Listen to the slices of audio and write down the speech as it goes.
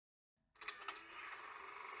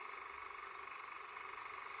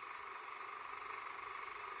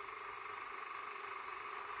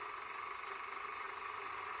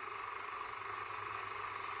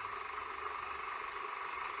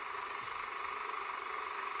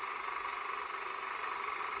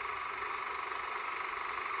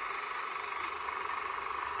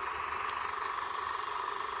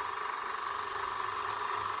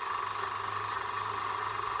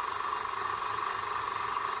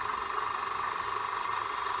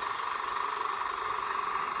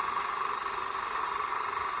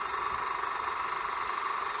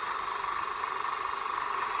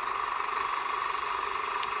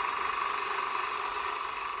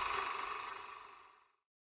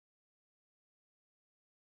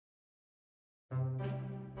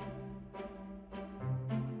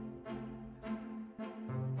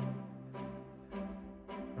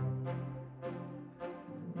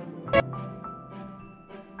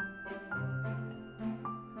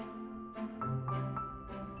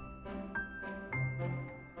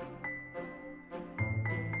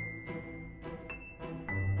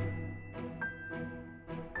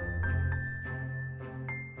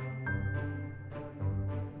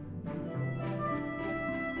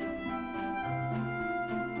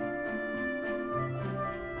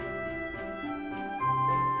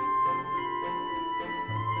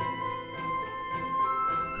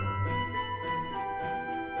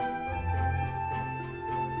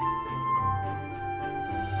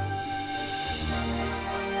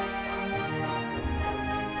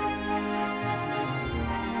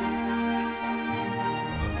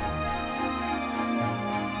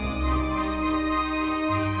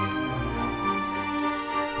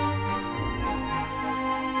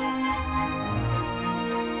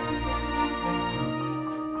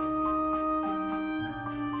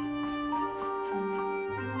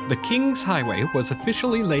The King's Highway was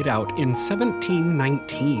officially laid out in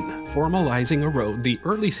 1719, formalizing a road the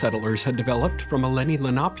early settlers had developed from a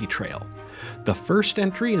Lenni-Lenape trail. The first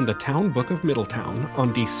entry in the Town Book of Middletown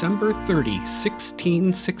on December 30,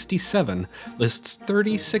 1667, lists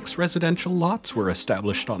 36 residential lots were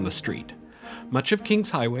established on the street. Much of King's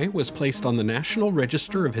Highway was placed on the National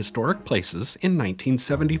Register of Historic Places in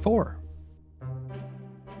 1974.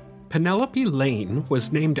 Penelope Lane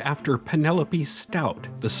was named after Penelope Stout,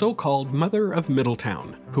 the so-called Mother of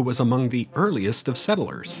Middletown, who was among the earliest of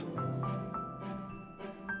settlers.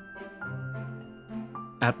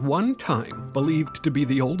 At one time believed to be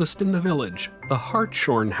the oldest in the village, the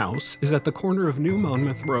Hartshorn House is at the corner of New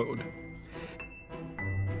Monmouth Road.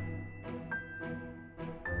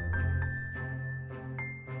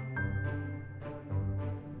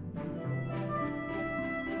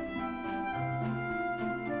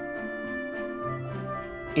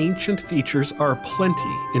 Ancient features are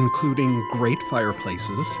plenty, including great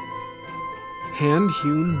fireplaces,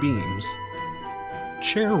 hand-hewn beams,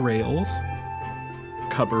 chair rails,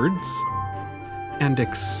 cupboards, and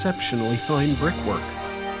exceptionally fine brickwork.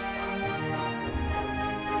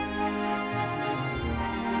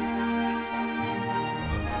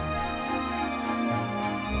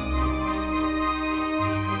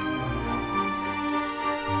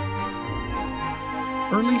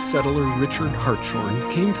 Early settler Richard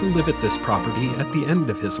Hartshorn came to live at this property at the end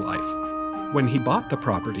of his life. When he bought the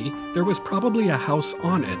property, there was probably a house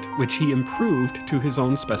on it which he improved to his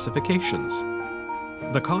own specifications.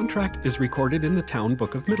 The contract is recorded in the Town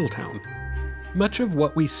Book of Middletown. Much of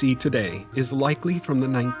what we see today is likely from the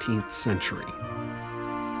 19th century.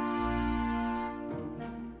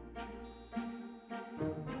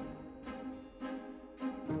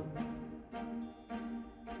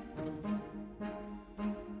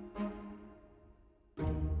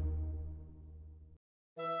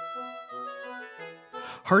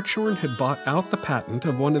 Hartshorn had bought out the patent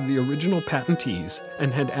of one of the original patentees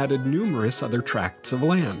and had added numerous other tracts of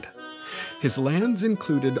land. His lands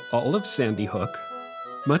included all of Sandy Hook,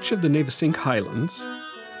 much of the Navesink Highlands,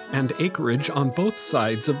 and acreage on both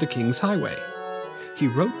sides of the King's Highway. He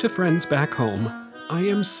wrote to friends back home, "I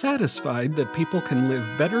am satisfied that people can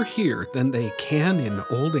live better here than they can in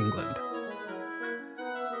Old England."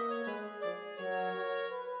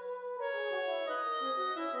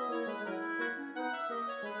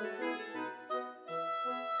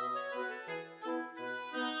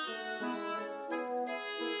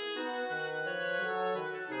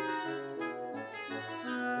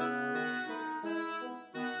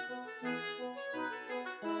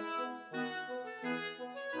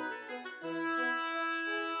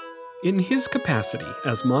 In his capacity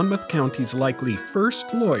as Monmouth County's likely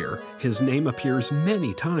first lawyer, his name appears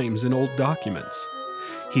many times in old documents.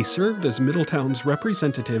 He served as Middletown's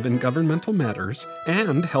representative in governmental matters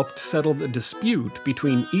and helped settle the dispute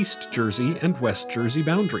between East Jersey and West Jersey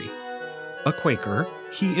boundary. A Quaker,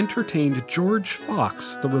 he entertained George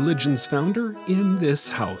Fox, the religion's founder, in this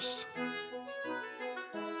house.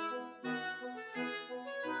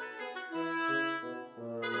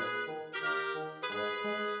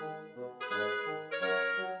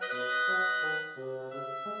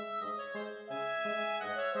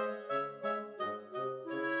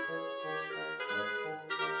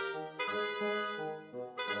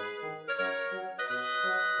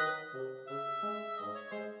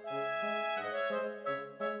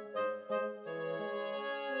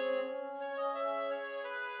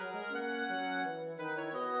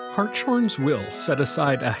 Hartshorn's will set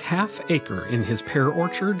aside a half-acre in his pear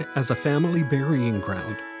orchard as a family burying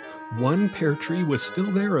ground. One pear tree was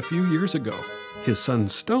still there a few years ago. His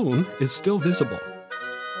son's stone is still visible.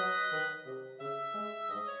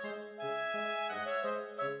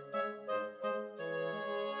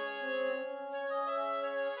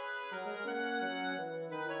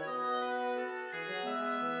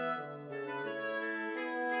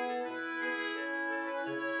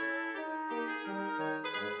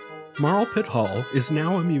 Marlpit Hall is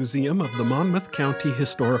now a museum of the Monmouth County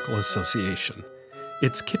Historical Association.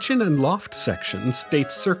 Its kitchen and loft sections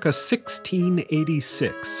dates circa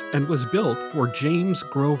 1686 and was built for James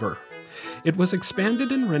Grover. It was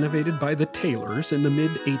expanded and renovated by the Taylors in the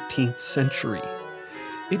mid-18th century.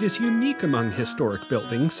 It is unique among historic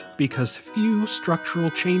buildings because few structural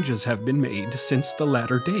changes have been made since the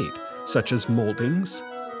latter date, such as moldings,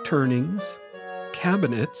 turnings,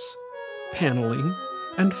 cabinets, paneling,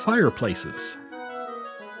 and fireplaces.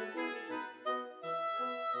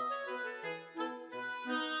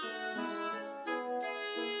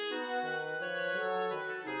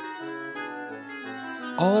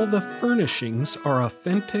 All the furnishings are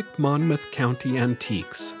authentic Monmouth County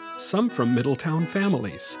antiques. some from Middletown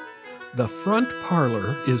families. The front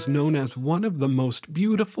parlor is known as one of the most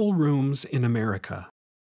beautiful rooms in America.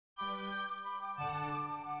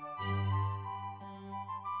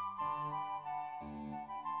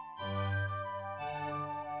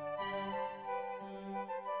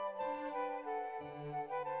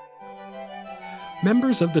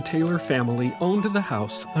 Members of the Taylor family owned the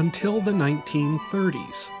house until the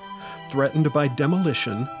 1930s. Threatened by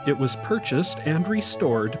demolition, it was purchased and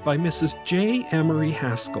restored by Mrs. J. Emery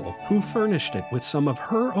Haskell, who furnished it with some of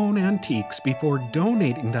her own antiques before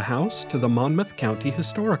donating the house to the Monmouth County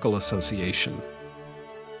Historical Association.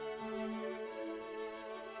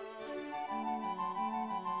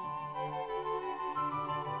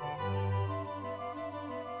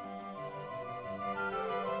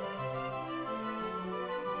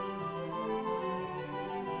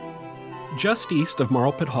 Just east of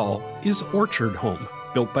Marlpit Hall is Orchard Home,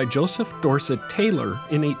 built by Joseph Dorset Taylor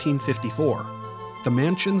in 1854. The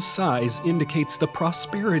mansion's size indicates the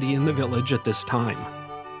prosperity in the village at this time.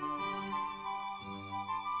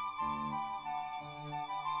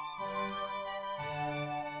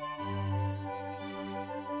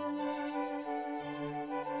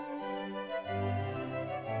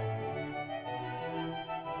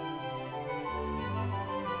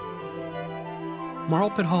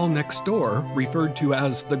 Marlpit Hall next door, referred to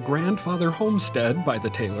as the Grandfather Homestead by the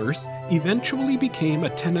Taylors, eventually became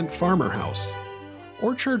a tenant farmer house.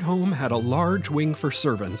 Orchard Home had a large wing for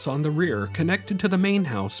servants on the rear connected to the main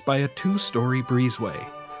house by a two-story breezeway.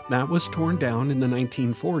 That was torn down in the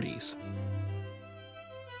 1940s.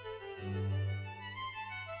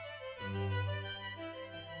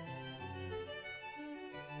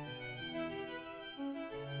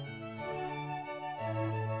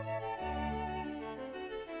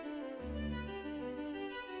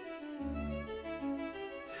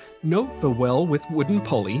 Note the well with wooden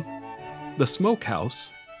pulley, the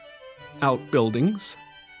smokehouse, outbuildings,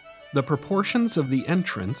 the proportions of the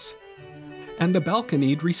entrance, and the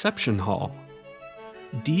balconied reception hall.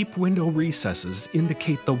 Deep window recesses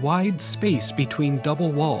indicate the wide space between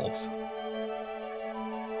double walls.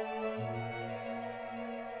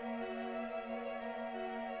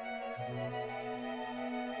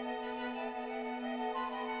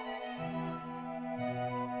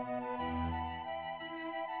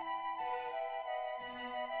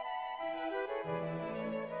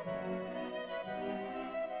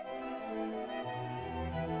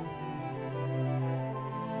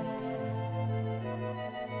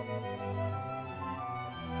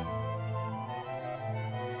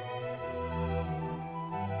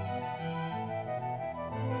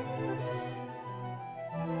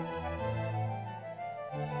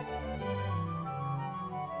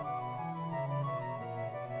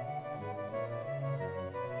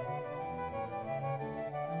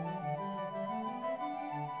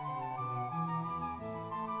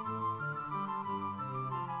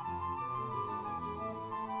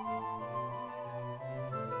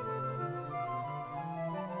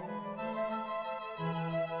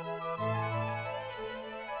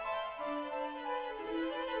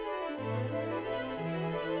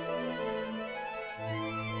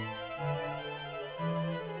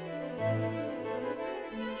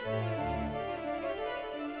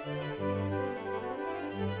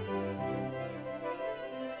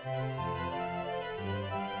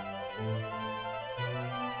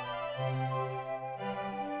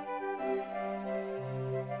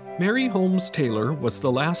 Mary Holmes Taylor was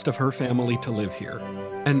the last of her family to live here.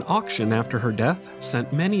 An auction after her death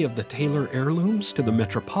sent many of the Taylor heirlooms to the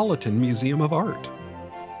Metropolitan Museum of Art.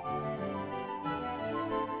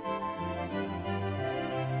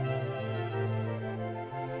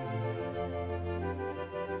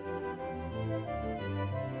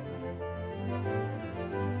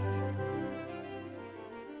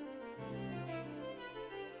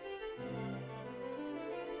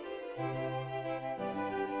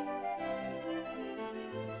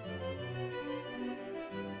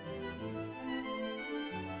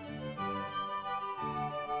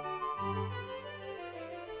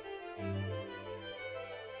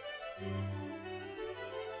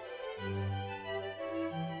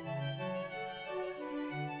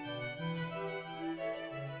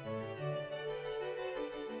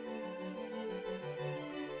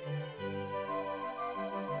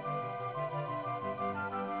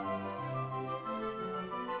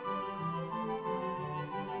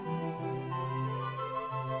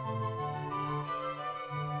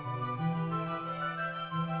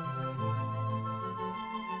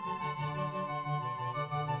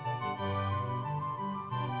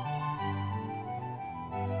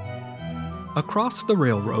 Across the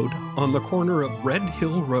railroad, on the corner of Red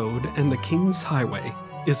Hill Road and the King's Highway,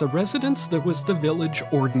 is a residence that was the village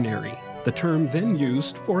ordinary, the term then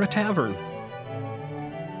used for a tavern.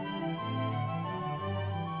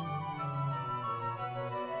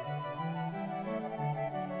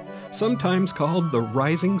 Sometimes called the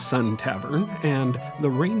Rising Sun Tavern and the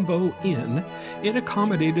Rainbow Inn, it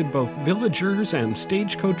accommodated both villagers and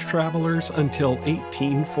stagecoach travelers until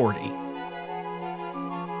 1840.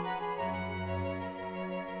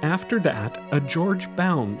 After that, a George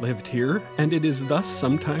Bown lived here, and it is thus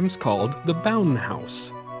sometimes called the Bown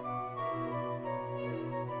House.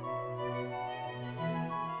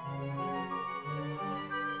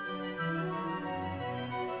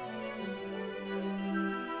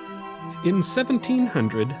 In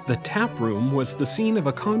 1700, the tap room was the scene of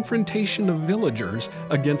a confrontation of villagers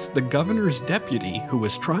against the governor's deputy who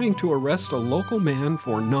was trying to arrest a local man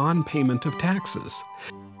for non-payment of taxes.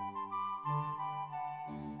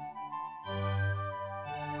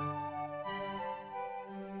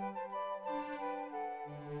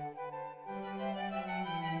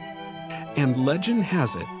 And legend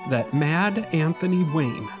has it that Mad Anthony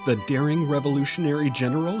Wayne, the daring Revolutionary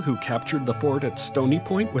general who captured the fort at Stony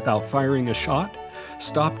Point without firing a shot,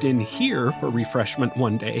 stopped in here for refreshment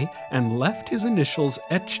one day and left his initials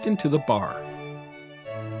etched into the bar.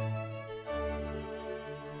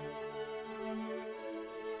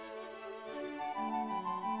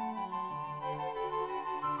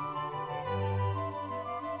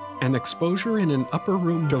 An exposure in an upper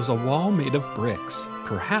room shows a wall made of bricks,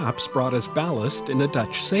 perhaps brought as ballast in a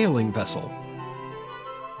Dutch sailing vessel.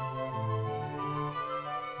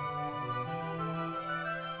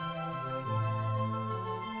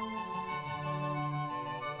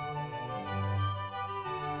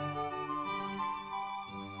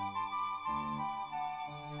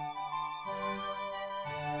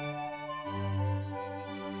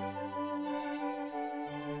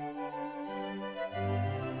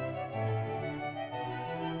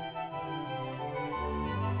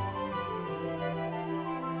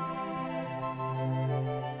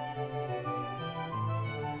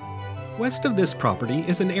 West of this property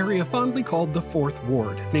is an area fondly called the Fourth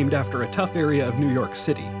Ward, named after a tough area of New York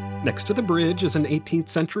City. Next to the bridge is an 18th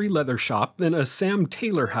century leather shop, then a Sam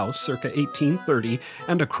Taylor house circa 1830,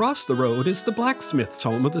 and across the road is the blacksmith's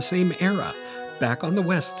home of the same era. Back on the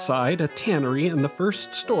west side, a tannery and the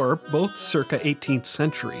first store, both circa 18th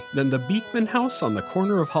century, then the Beekman House on the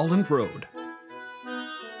corner of Holland Road.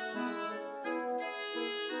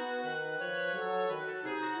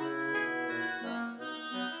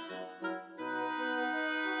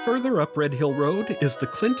 Further up Red Hill Road is the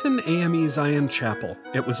Clinton AME Zion Chapel.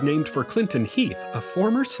 It was named for Clinton Heath, a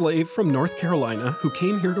former slave from North Carolina who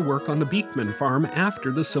came here to work on the Beekman farm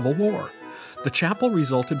after the Civil War. The chapel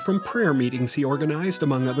resulted from prayer meetings he organized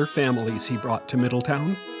among other families he brought to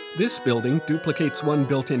Middletown. This building duplicates one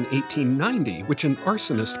built in 1890, which an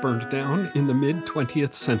arsonist burned down in the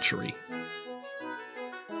mid-20th century.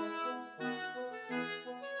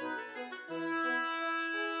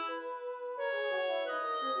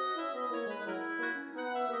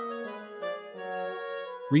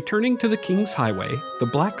 Returning to the King's Highway, the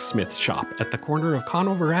blacksmith shop at the corner of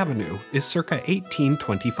Conover Avenue is circa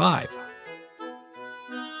 1825.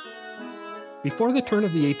 Before the turn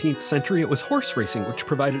of the 18th century, it was horse racing which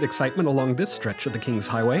provided excitement along this stretch of the King's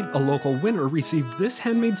Highway. A local winner received this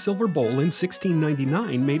handmade silver bowl in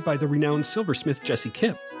 1699 made by the renowned silversmith Jesse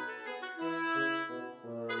Kipp.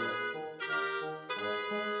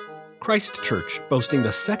 Christ Church, boasting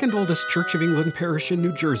the second oldest Church of England parish in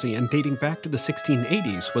New Jersey and dating back to the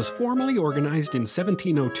 1680s, was formally organized in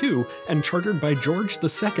 1702 and chartered by George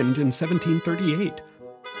II in 1738.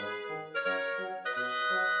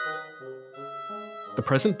 The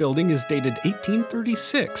present building is dated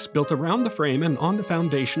 1836, built around the frame and on the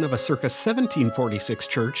foundation of a circa 1746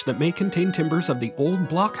 church that may contain timbers of the old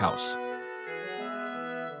blockhouse.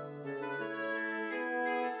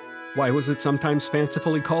 Why was it sometimes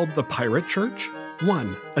fancifully called the Pirate Church?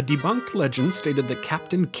 1. A debunked legend stated that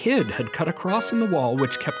Captain Kidd had cut a cross in the wall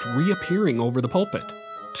which kept reappearing over the pulpit.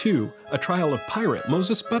 2. A trial of pirate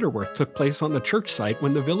Moses Butterworth took place on the church site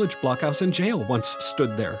when the village blockhouse and jail once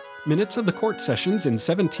stood there. Minutes of the court sessions in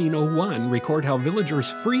 1701 record how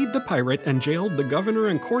villagers freed the pirate and jailed the governor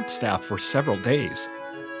and court staff for several days.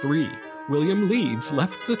 3. William Leeds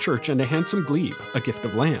left the church and a handsome glebe, a gift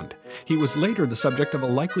of land. He was later the subject of a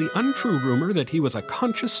likely untrue rumor that he was a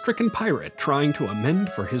conscience-stricken pirate trying to amend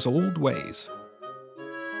for his old ways.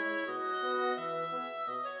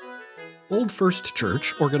 Old First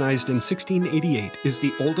Church, organized in 1688, is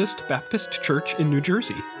the oldest Baptist church in New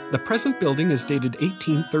Jersey. The present building is dated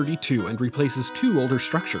 1832 and replaces two older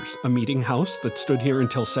structures, a meeting house that stood here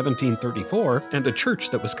until 1734 and a church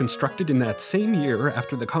that was constructed in that same year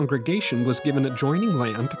after the congregation was given adjoining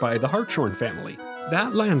land by the Hartshorn family.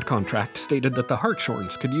 That land contract stated that the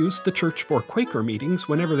Hartshorns could use the church for Quaker meetings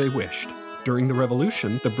whenever they wished. During the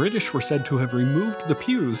Revolution, the British were said to have removed the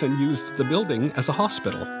pews and used the building as a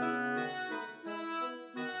hospital.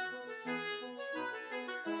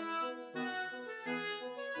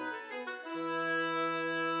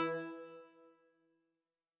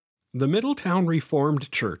 The Middletown Reformed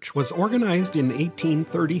Church was organized in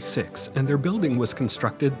 1836, and their building was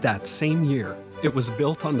constructed that same year. It was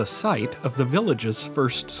built on the site of the village's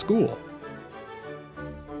first school.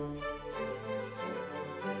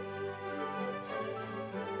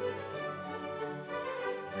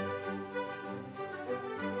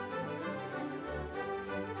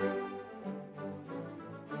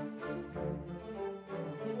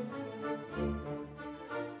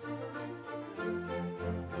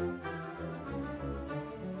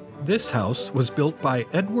 This house was built by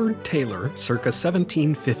Edward Taylor circa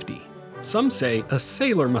 1750. Some say a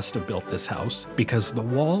sailor must have built this house because the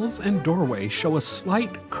walls and doorway show a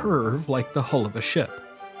slight curve like the hull of a ship.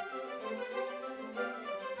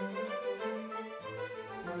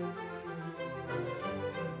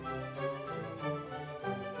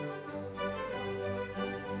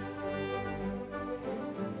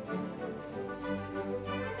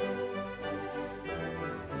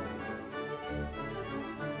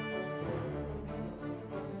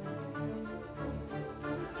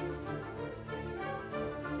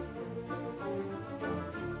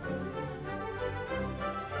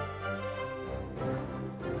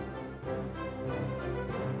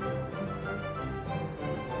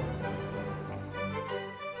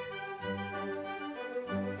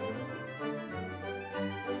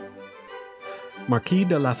 Marquis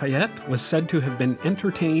de Lafayette was said to have been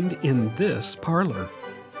entertained in this parlor.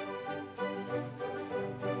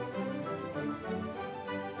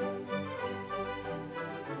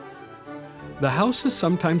 The house is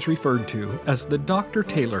sometimes referred to as the Dr.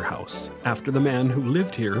 Taylor House, after the man who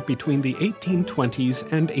lived here between the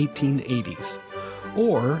 1820s and 1880s,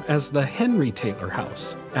 or as the Henry Taylor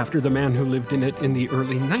House, after the man who lived in it in the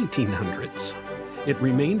early 1900s. It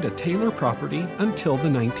remained a Taylor property until the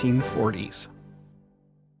 1940s.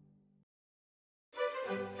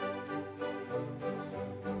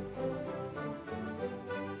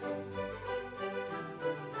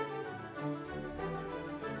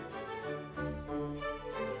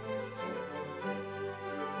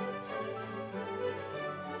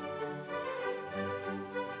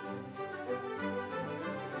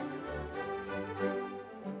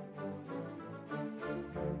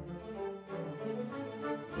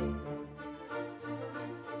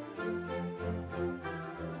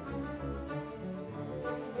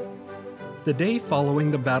 The day following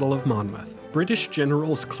the Battle of Monmouth, British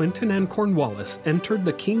generals Clinton and Cornwallis entered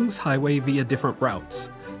the King's Highway via different routes.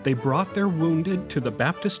 They brought their wounded to the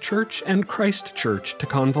Baptist Church and Christ Church to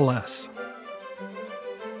convalesce.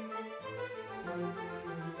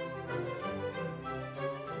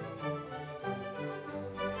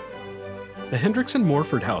 The Hendricks and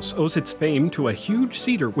Morford House owes its fame to a huge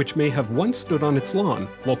cedar which may have once stood on its lawn.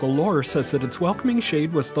 Local lore says that its welcoming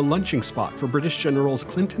shade was the lunching spot for British generals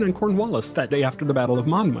Clinton and Cornwallis that day after the Battle of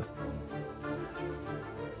Monmouth.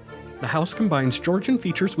 The house combines Georgian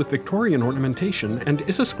features with Victorian ornamentation and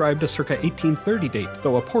is ascribed a circa 1830 date,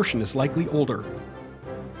 though a portion is likely older.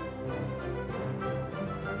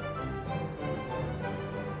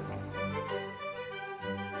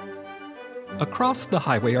 Across the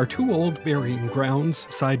highway are two old burying grounds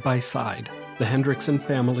side by side. The Hendrickson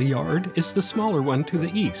family yard is the smaller one to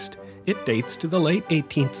the east. It dates to the late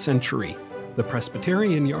 18th century. The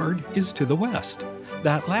Presbyterian yard is to the west.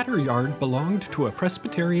 That latter yard belonged to a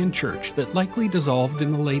Presbyterian church that likely dissolved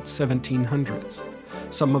in the late 1700s.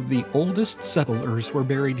 Some of the oldest settlers were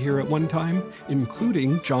buried here at one time,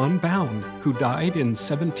 including John Bound, who died in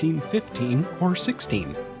 1715 or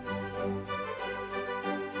 16.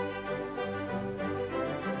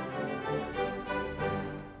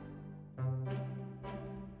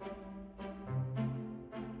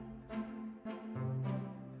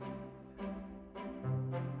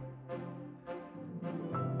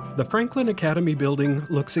 The Franklin Academy building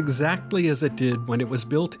looks exactly as it did when it was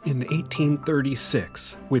built in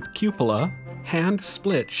 1836, with cupola,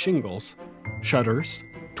 hand-split shingles, shutters,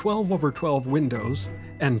 12/12 windows,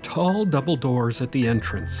 and tall double doors at the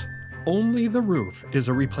entrance. Only the roof is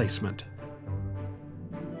a replacement.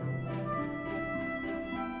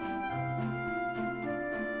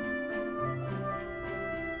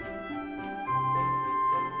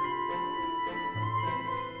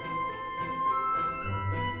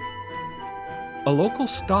 A local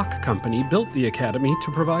stock company built the academy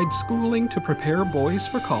to provide schooling to prepare boys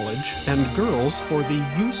for college and girls for the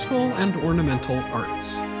useful and ornamental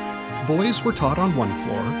arts. Boys were taught on one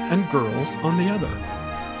floor and girls on the other.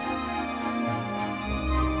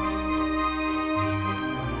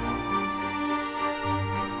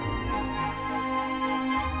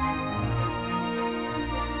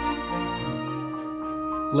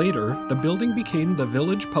 Later, the building became the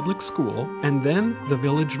village public school and then the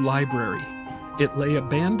village library. It lay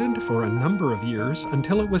abandoned for a number of years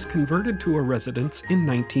until it was converted to a residence in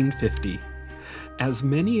 1950. As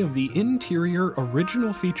many of the interior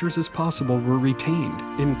original features as possible were retained,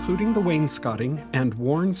 including the wainscoting and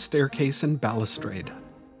worn staircase and balustrade.